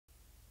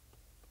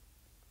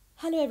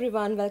Hello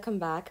everyone, welcome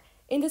back.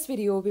 In this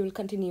video, we will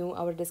continue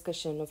our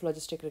discussion of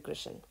logistic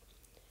regression.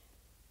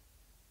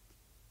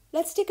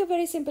 Let's take a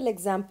very simple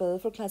example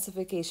for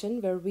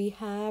classification where we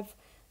have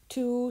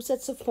two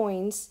sets of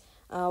points.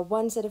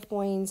 One set of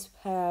points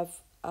have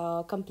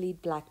a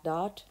complete black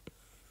dot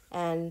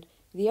and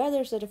the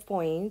other set of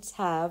points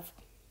have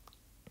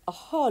a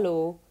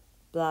hollow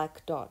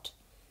black dot.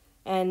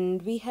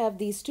 And we have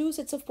these two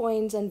sets of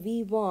points and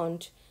we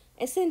want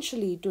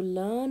essentially to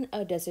learn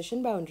a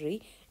decision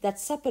boundary that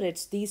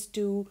separates these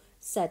two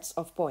sets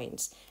of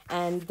points.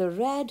 And the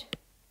red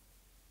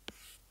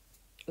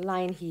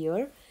line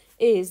here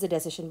is the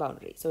decision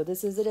boundary. So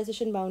this is the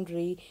decision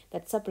boundary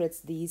that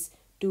separates these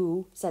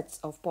two sets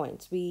of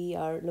points. We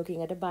are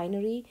looking at a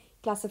binary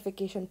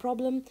classification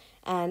problem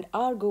and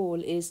our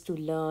goal is to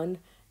learn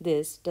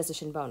this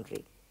decision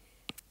boundary.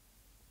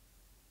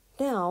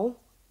 Now,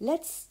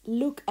 let's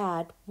look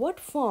at what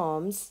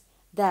forms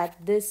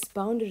that this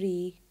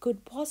boundary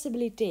could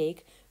possibly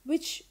take,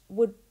 which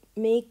would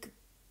make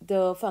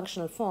the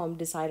functional form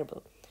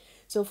desirable.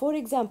 So, for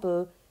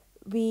example,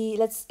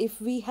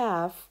 if we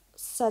have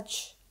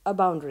such a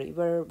boundary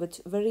where with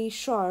very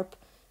sharp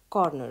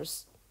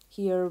corners,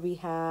 here we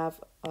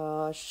have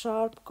a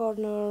sharp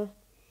corner,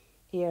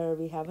 here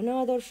we have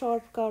another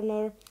sharp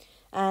corner,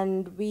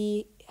 and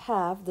we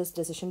have this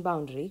decision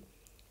boundary.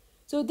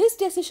 So this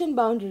decision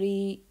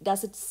boundary,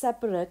 does it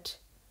separate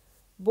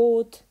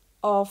both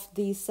of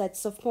these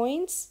sets of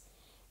points?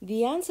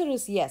 The answer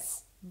is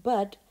yes,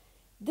 but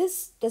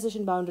this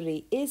decision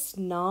boundary is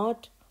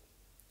not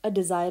a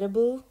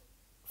desirable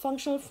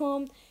functional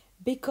form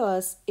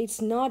because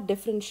it's not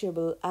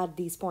differentiable at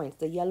these points.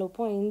 The yellow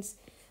points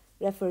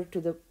refer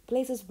to the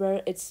places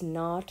where it's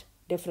not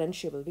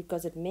differentiable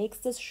because it makes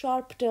this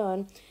sharp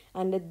turn,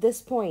 and at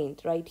this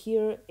point right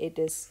here it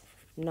is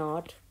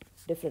not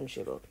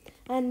differentiable.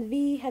 And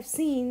we have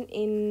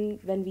seen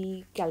when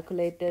we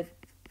calculated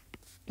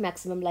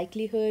maximum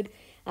likelihood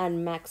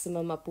and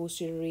maximum a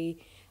posteriori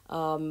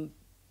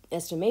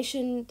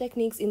estimation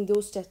techniques, in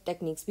those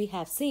techniques we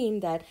have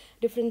seen that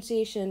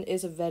differentiation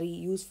is a very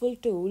useful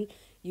tool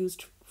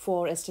used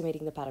for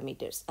estimating the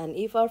parameters. And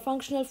if our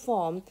functional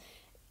form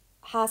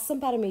has some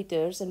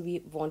parameters and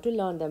we want to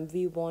learn them,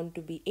 we want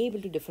to be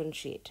able to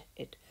differentiate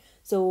it.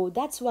 So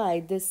that's why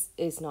this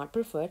is not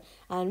preferred,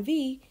 and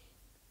we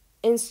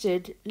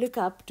instead look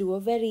up to a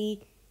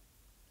very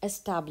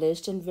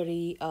established and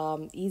very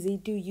easy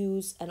to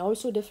use and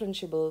also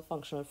differentiable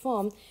functional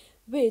form,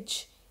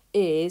 which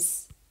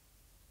is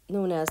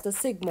known as the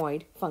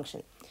sigmoid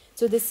function.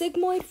 So the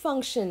sigmoid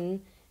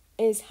function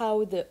is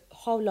how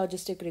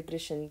logistic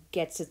regression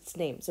gets its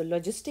name. So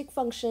logistic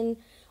function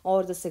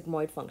or the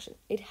sigmoid function,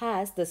 it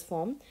has this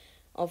form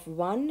of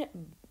 1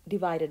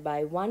 divided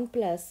by 1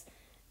 plus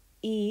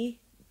e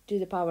to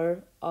the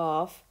power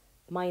of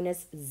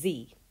minus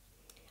z.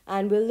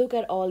 And we'll look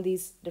at all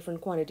these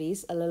different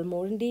quantities a little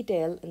more in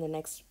detail in the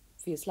next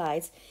few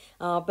slides.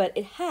 But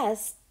it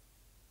has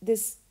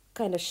this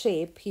kind of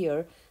shape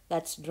here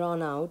that's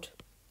drawn out.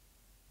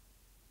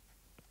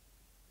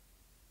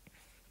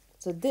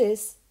 So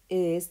this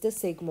is the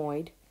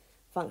sigmoid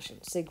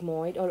function.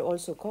 Sigmoid, or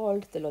also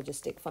called the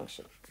logistic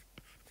function.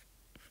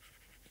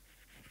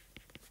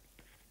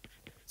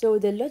 So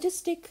the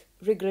logistic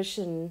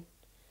regression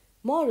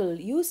model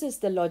uses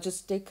the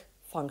logistic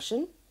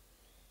function,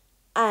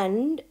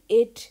 and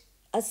it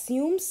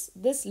assumes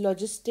this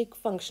logistic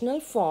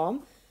functional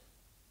form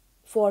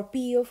for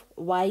p of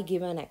y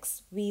given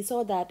x. We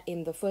saw that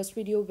in the first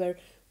video where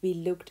we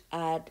looked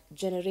at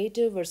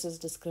generative versus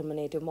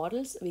discriminative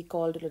models. We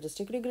called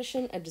logistic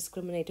regression a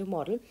discriminative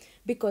model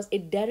because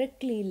it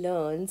directly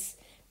learns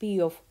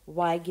p of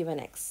y given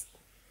x.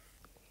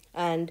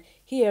 And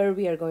here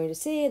we are going to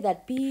say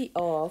that p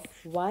of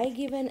y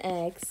given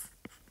x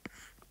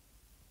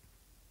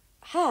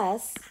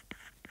has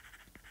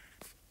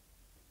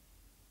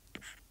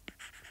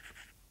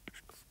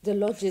the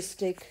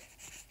logistic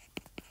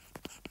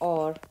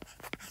or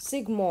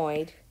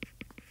sigmoid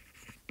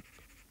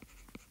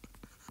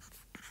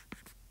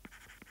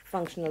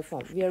functional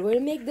form. We are going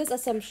to make this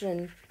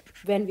assumption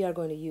when we are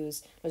going to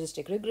use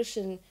logistic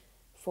regression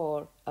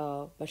for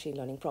a machine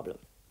learning problem.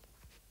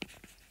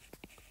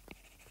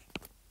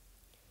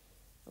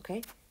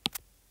 Okay.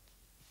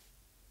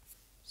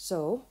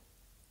 So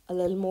a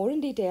little more in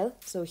detail.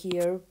 So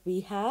here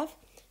we have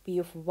p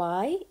of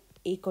y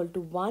equal to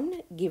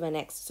 1 given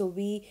x. So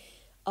we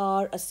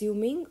are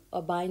assuming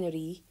a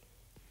binary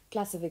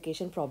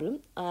classification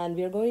problem and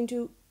we are going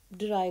to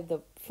derive the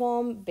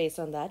form based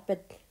on that,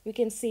 but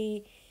we'll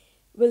see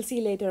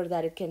later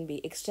that it can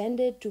be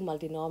extended to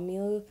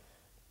multinomial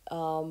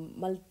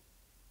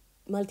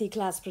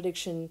multi-class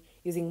prediction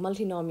using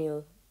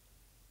multinomial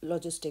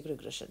logistic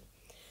regression.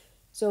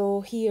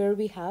 So here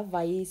we have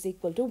y is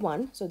equal to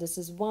 1. So this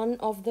is one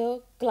of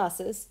the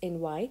classes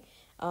in y,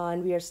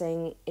 and we are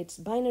saying it's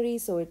binary,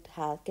 so it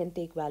can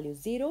take value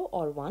 0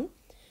 or 1.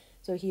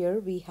 So here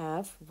we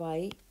have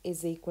y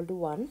is equal to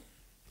 1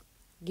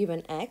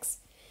 given x,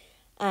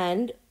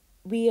 and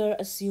we are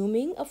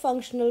assuming a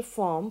functional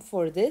form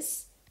for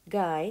this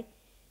guy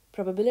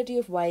probability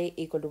of y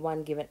equal to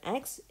 1 given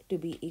x to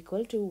be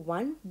equal to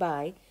 1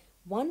 by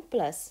 1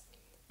 plus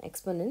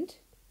exponent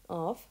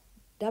of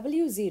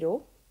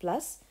w0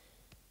 plus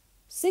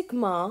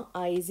sigma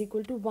I is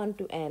equal to 1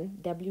 to n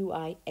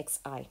wi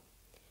xi.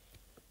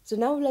 So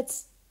now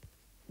let's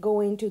go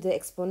into the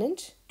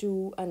exponent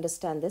to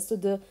understand this. So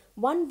the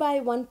 1 by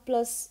 1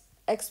 plus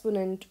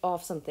exponent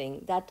of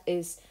something, that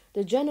is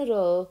the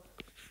general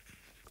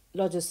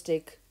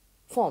logistic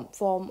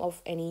form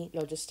of any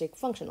logistic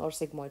function or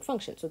sigmoid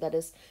function. So that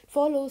is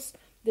follows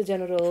the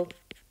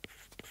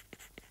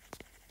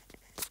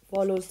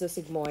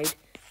sigmoid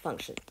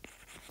function.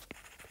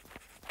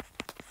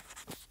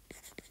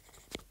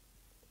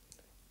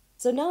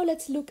 So now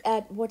let's look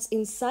at what's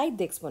inside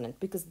the exponent,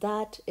 because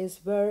that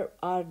is where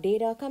our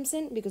data comes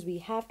in, because we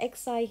have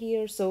xi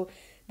here. So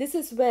this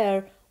is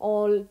where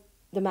all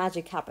the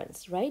magic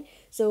happens, right?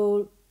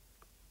 So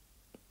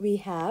we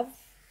have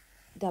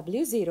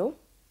w0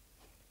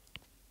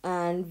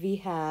 and we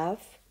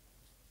have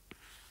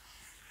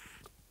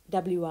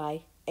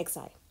wi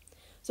xi.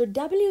 So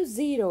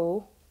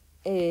w0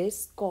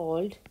 is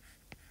called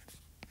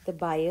the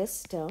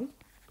bias term,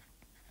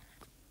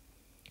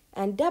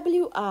 and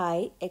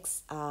wi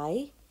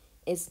xi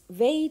is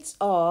weights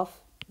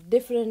of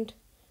different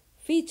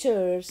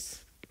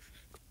features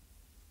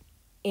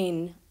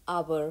in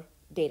our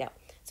data.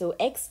 So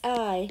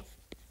xi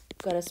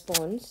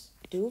corresponds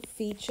to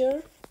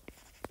feature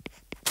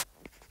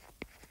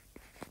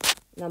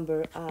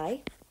number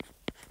I,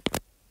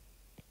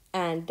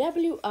 and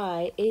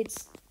wi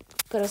its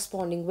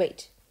corresponding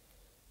weight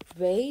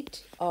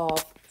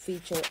of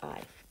feature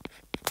I.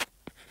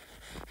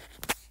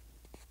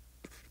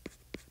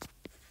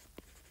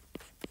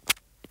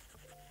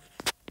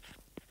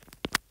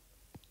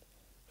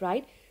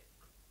 Right?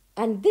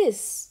 And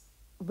these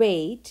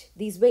weights,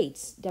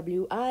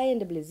 wi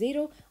and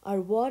w0, are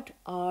what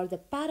are the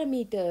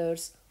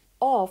parameters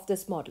of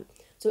this model.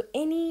 So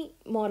any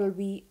model,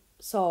 we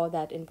saw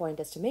that in point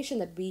estimation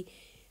that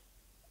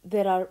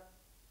there are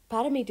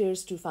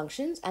parameters to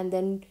functions, and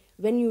then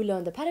when you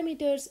learn the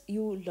parameters,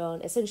 you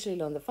essentially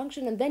learn the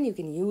function, and then you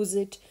can use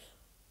it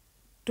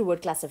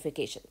toward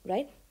classification,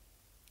 right?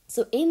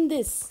 So in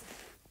this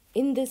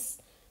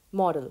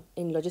model,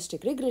 in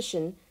logistic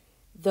regression,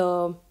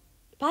 the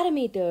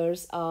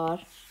parameters are,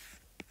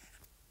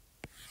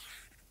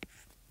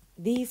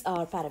 these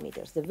are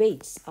parameters, the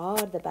weights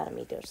are the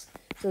parameters.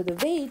 So the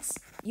weights,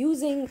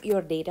 using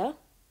your data,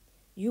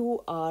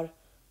 you are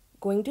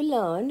going to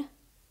learn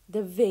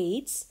the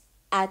weights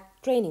at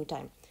training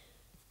time.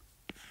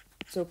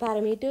 So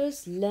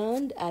parameters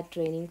learned at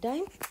training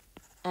time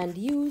and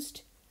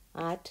used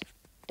at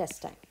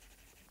test time.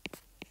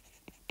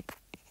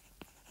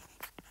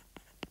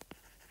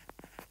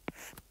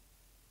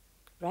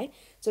 Right?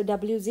 So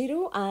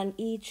W0 and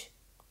each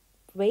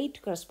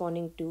weight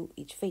corresponding to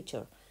each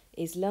feature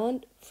is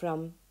learned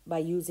by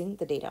using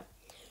the data.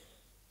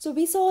 So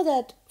we saw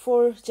that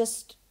for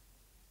just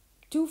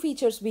two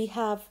features we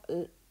have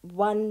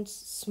one.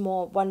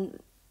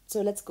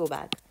 So let's go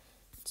back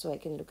so I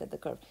can look at the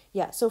curve.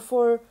 Yeah, so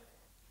for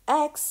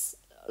x,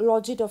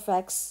 logit of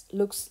x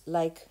looks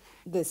like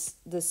this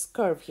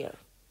curve here.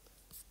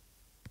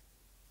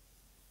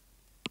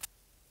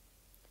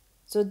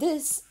 So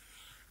this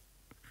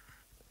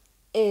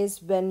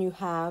is when you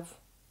have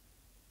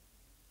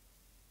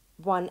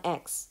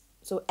 1x.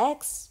 So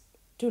x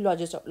to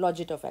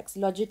logit of x.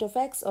 Logit of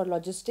x or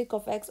logistic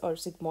of x or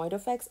sigmoid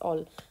of x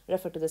all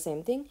refer to the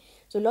same thing.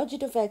 So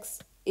logit of x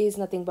is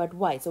nothing but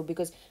y. So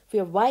because if you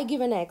have y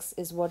given x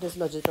is what is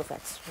logit of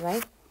x,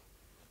 right?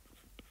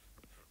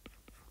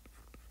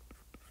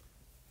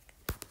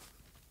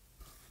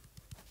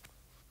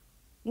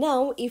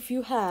 Now if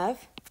you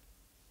have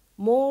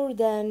more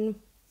than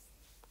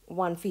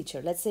one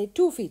feature, let's say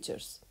two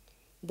features,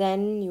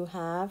 then you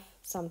have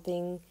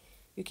something,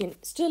 you can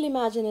still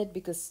imagine it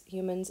because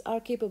humans are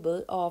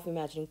capable of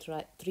imagining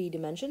three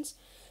dimensions.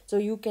 So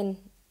you can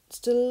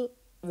still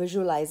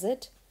visualize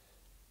it.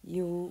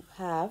 You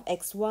have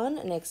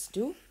x1 and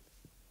x2.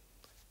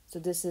 So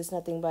this is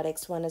nothing but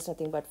x1 is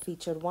nothing but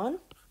feature 1.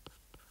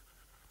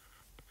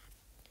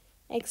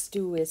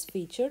 x2 is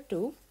feature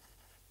 2.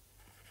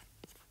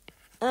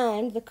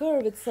 And the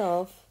curve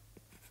itself,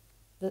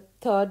 the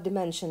third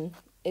dimension,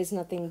 is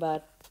nothing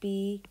but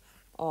p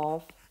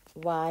of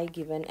y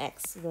given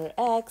x, where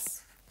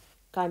x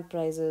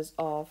comprises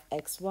of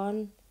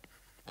x1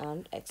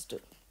 and x2.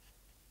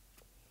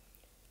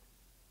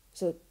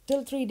 So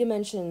till 3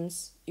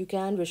 dimensions you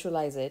can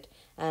visualize it,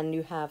 and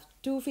you have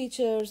two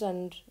features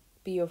and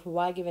p of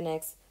y given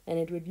x, and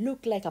it would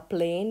look like a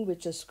plane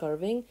which is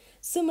curving,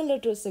 similar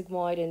to a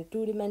sigmoid in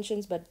 2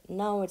 dimensions, but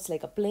now it's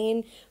like a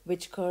plane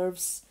which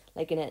curves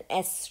like in an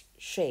S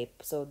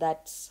shape. So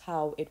that's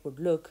how it would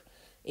look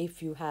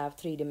if you have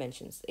 3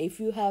 dimensions. If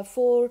you have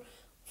 4,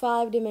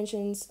 5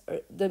 dimensions,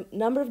 the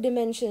number of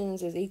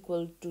dimensions is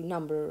equal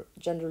to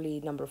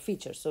generally number of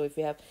features. So if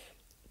you have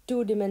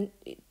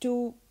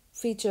two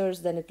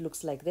features, then it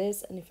looks like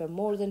this, and if you have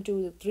more than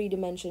 3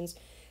 dimensions,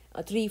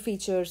 3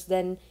 features,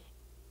 then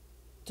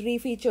 3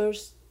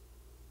 features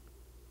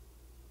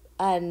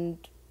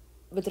and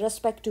with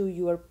respect to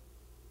your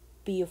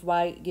p of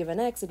y given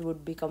x, it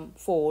would become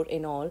 4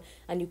 in all,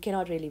 and you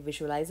cannot really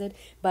visualize it,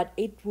 but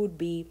it would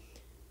be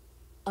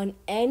an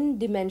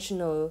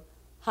n-dimensional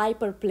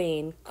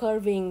hyperplane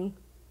curving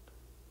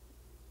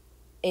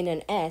in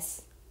an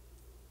S,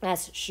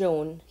 as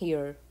shown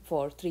here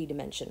for 3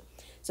 dimension.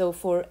 So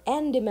for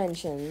n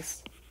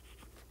dimensions,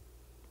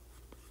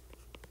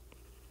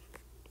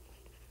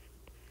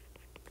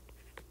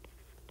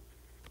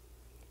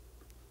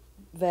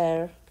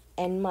 where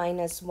n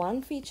minus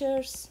 1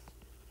 features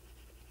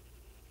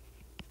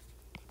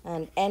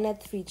and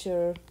nth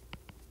feature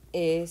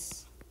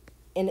is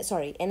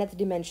nth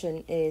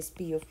dimension is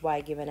p of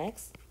y given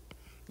x,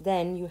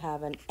 then you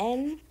have an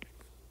n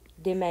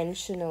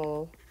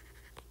dimensional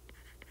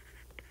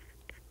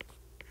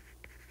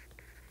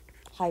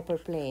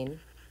hyperplane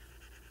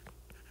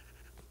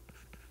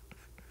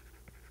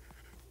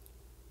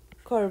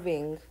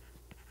curving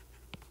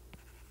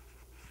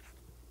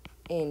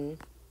in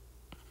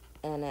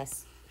an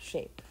S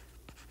shape.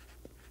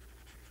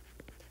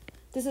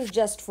 This is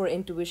just for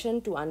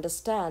intuition to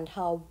understand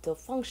how the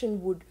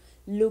function would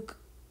look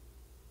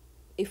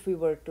if we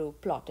were to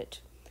plot it,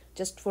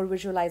 just for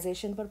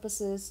visualization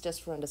purposes,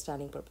 just for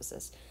understanding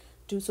purposes,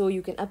 so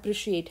you can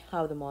appreciate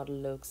how the model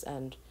looks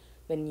and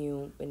when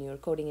you're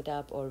coding it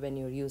up or when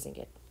you're using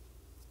it.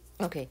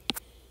 Okay,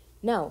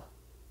 now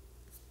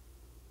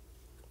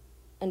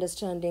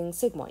understanding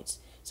sigmoids.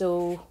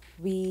 So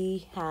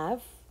we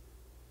have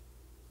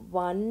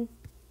 1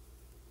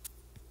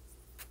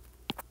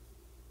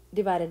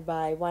 divided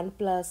by 1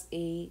 plus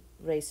a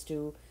raised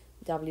to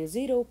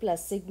w0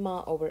 plus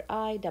sigma over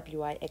I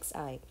wi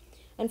xi.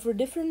 And for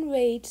different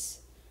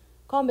weights,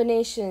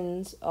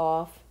 combinations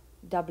of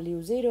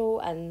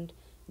w0 and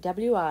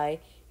wi,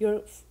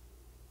 your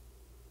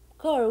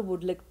curve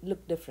would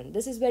look different.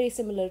 This is very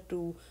similar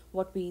to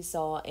what we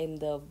saw in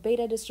the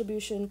beta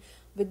distribution.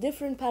 With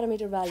different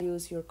parameter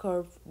values, your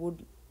curve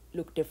would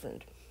look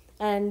different.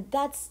 And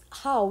that's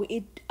how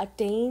it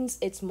attains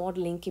its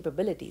modeling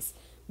capabilities.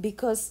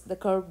 Because the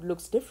curve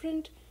looks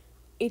different,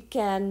 it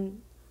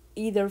can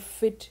either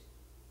fit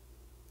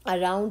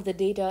around the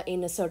data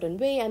in a certain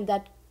way, and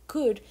that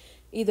could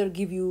either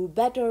give you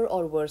better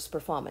or worse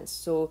performance.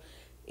 So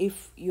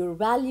if your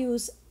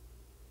values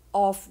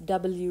of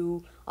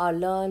W are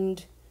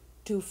learned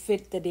to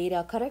fit the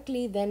data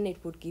correctly, then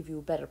it would give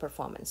you better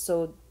performance.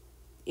 So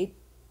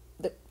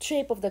the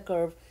shape of the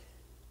curve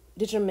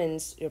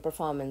determines your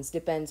performance,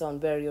 depending on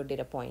where your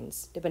data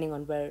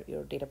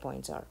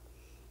points are.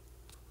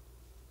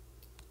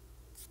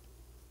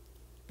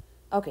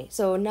 Okay,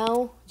 so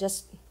now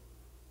just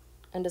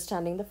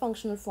understanding the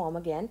functional form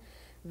again,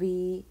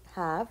 we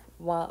have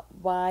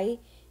y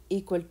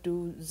equal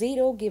to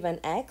 0 given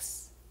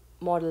x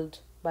modeled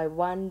by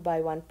 1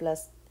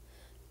 plus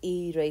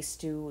e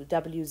raised to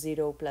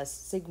w0 plus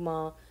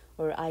sigma,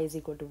 or I is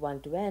equal to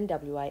 1 to n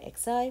wi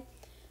xi.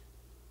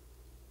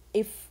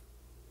 If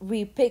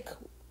we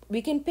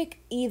can pick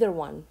either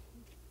one,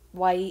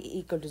 y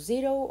equal to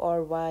 0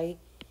 or y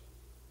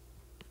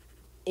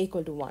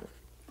equal to 1,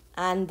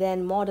 and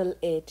then model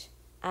it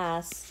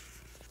as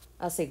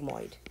a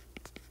sigmoid.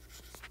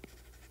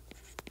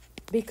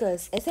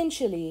 Because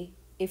essentially,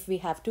 if we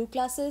have two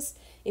classes,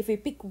 if we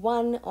pick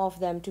one of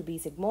them to be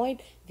sigmoid,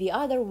 the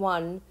other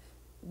one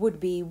would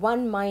be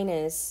 1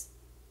 minus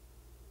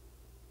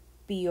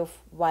p of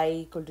y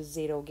equal to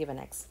 0 given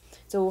x.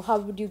 So how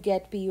would you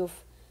get p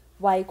of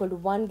y equal to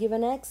 1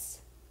 given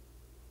x?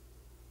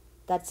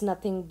 That's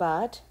nothing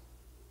but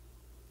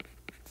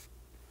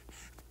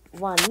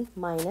 1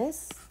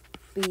 minus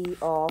p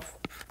of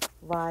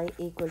y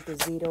equal to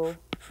 0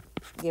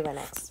 given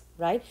x,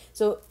 right?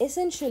 So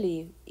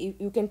essentially,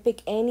 you can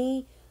pick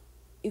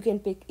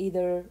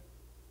either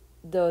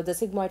the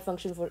sigmoid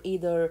function for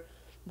either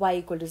y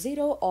equal to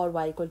 0 or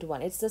y equal to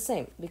 1. It's the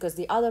same, because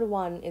the other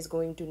one is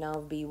going to now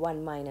be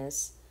 1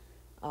 minus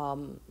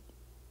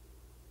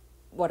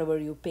whatever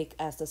you pick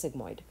as the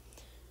sigmoid.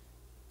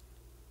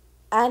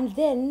 And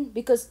then,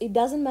 because it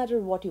doesn't matter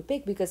what you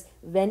pick, because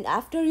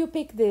after you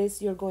pick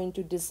this, you're going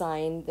to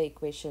design the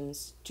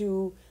equations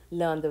to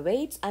learn the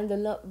weights, and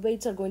the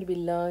weights are going to be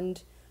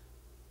learned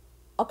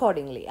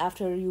accordingly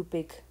after you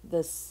pick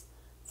this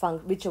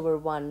whichever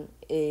one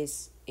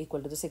is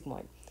equal to the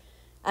sigmoid.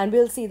 And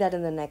we'll see that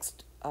in the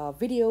next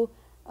video.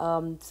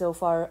 So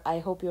far, I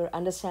hope you're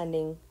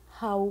understanding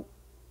how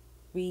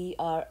we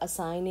are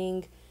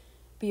assigning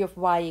p of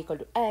y equal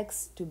to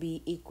x to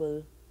be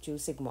equal to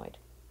sigmoid.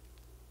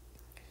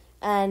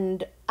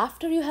 And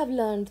after you have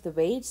learned the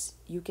weights,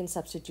 you can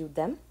substitute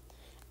them.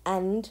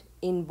 And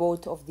in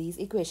both of these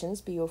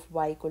equations, p of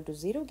y equal to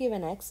 0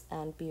 given x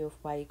and p of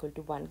y equal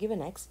to 1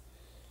 given x,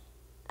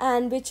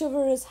 and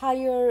whichever is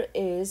higher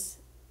is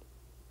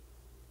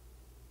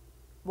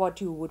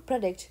what you would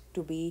predict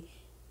to be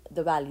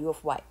the value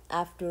of y.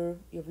 After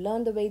you've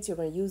learned the weights, you're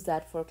going to use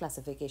that for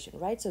classification,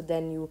 right? So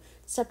then you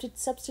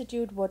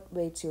substitute what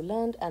weights you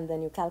learned, and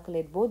then you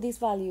calculate both these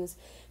values,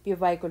 p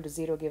of y equal to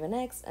 0 given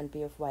x and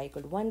p of y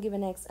equal to 1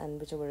 given x, and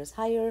whichever is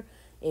higher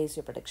is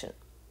your prediction.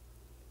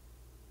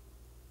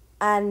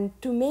 And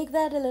to make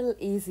that a little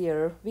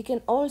easier, we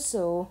can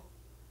also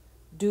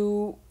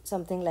do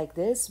something like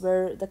this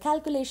where the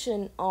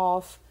calculation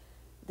of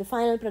the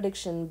final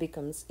prediction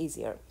becomes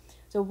easier.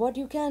 So what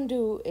you can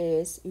do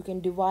is you can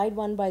divide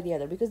one by the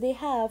other because they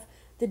have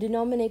the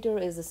denominator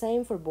is the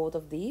same for both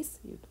of these.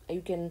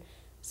 You can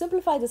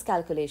simplify this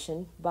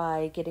calculation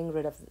by getting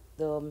rid of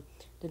the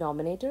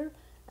denominator,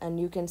 and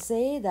you can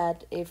say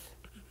that if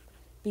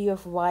p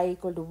of y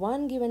equal to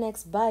 1 given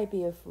x by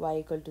p of y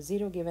equal to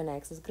 0 given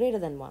x is greater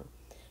than 1.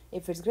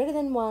 If it's greater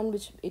than 1,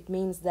 which it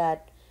means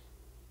that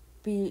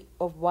p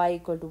of y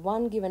equal to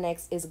 1 given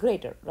x is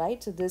greater,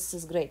 right? So this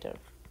is greater.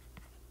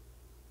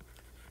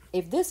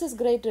 If this is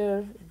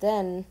greater,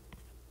 then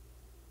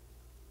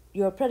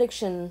your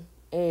prediction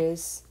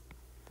is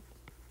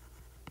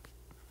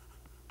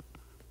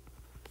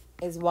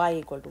y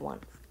equal to 1.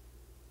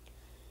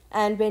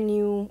 And when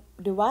you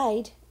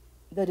divide,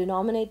 the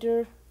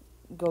denominator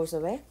goes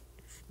away,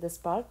 this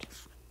part,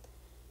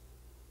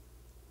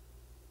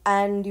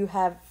 and you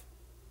have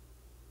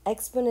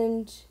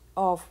exponent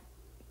of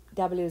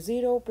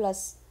w0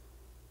 plus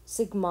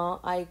sigma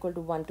I equal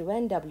to 1 to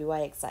n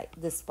wi xi,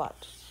 this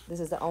part. This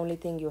is the only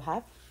thing you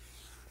have,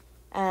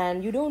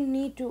 and you don't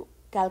need to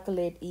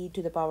calculate e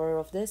to the power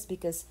of this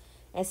because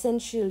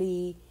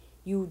essentially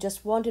you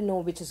just want to know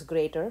which is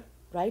greater,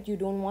 right? You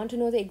don't want to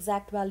know the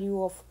exact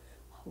value of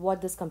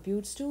what this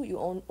computes to.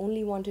 You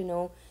only want to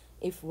know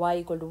if y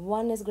equal to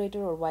 1 is greater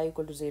or y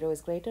equal to 0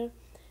 is greater.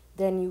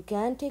 Then you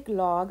can take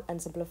log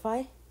and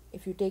simplify.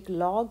 If you take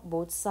log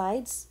both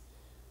sides,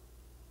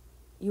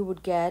 you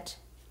would get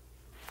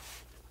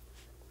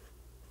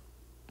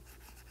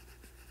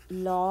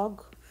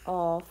log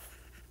of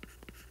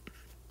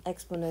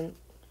exponent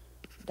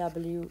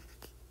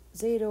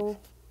w0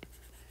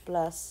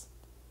 plus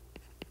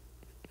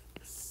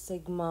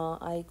sigma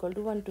I equal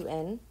to 1 to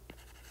n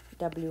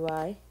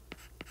wi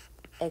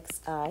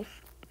xi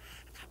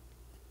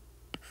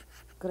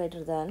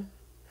greater than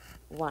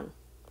 1.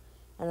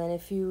 And then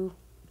if you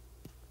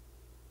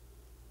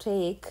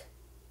take,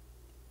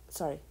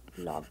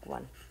 log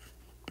 1,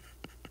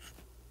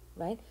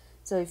 right?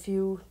 So if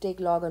you take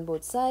log on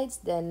both sides,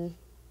 then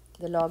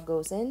the log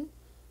goes in,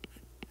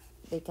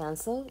 they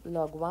cancel,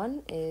 log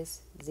 1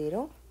 is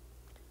 0.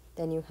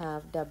 Then you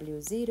have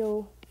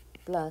w0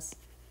 plus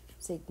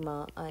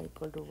sigma I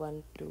equal to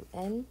 1 to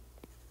n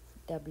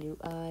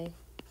wi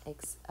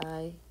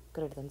xi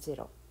greater than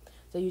 0.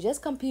 So you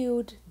just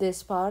compute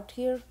this part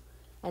here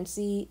and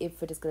see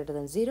if it is greater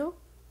than 0,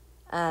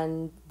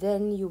 and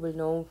then you will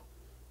know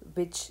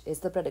which is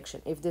the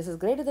prediction. If this is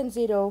greater than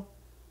 0,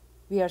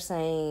 we are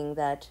saying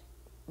that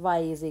y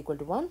is equal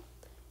to 1.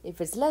 If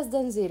it's less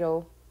than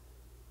 0,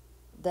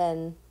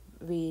 then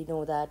we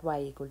know that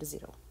y equal to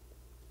 0.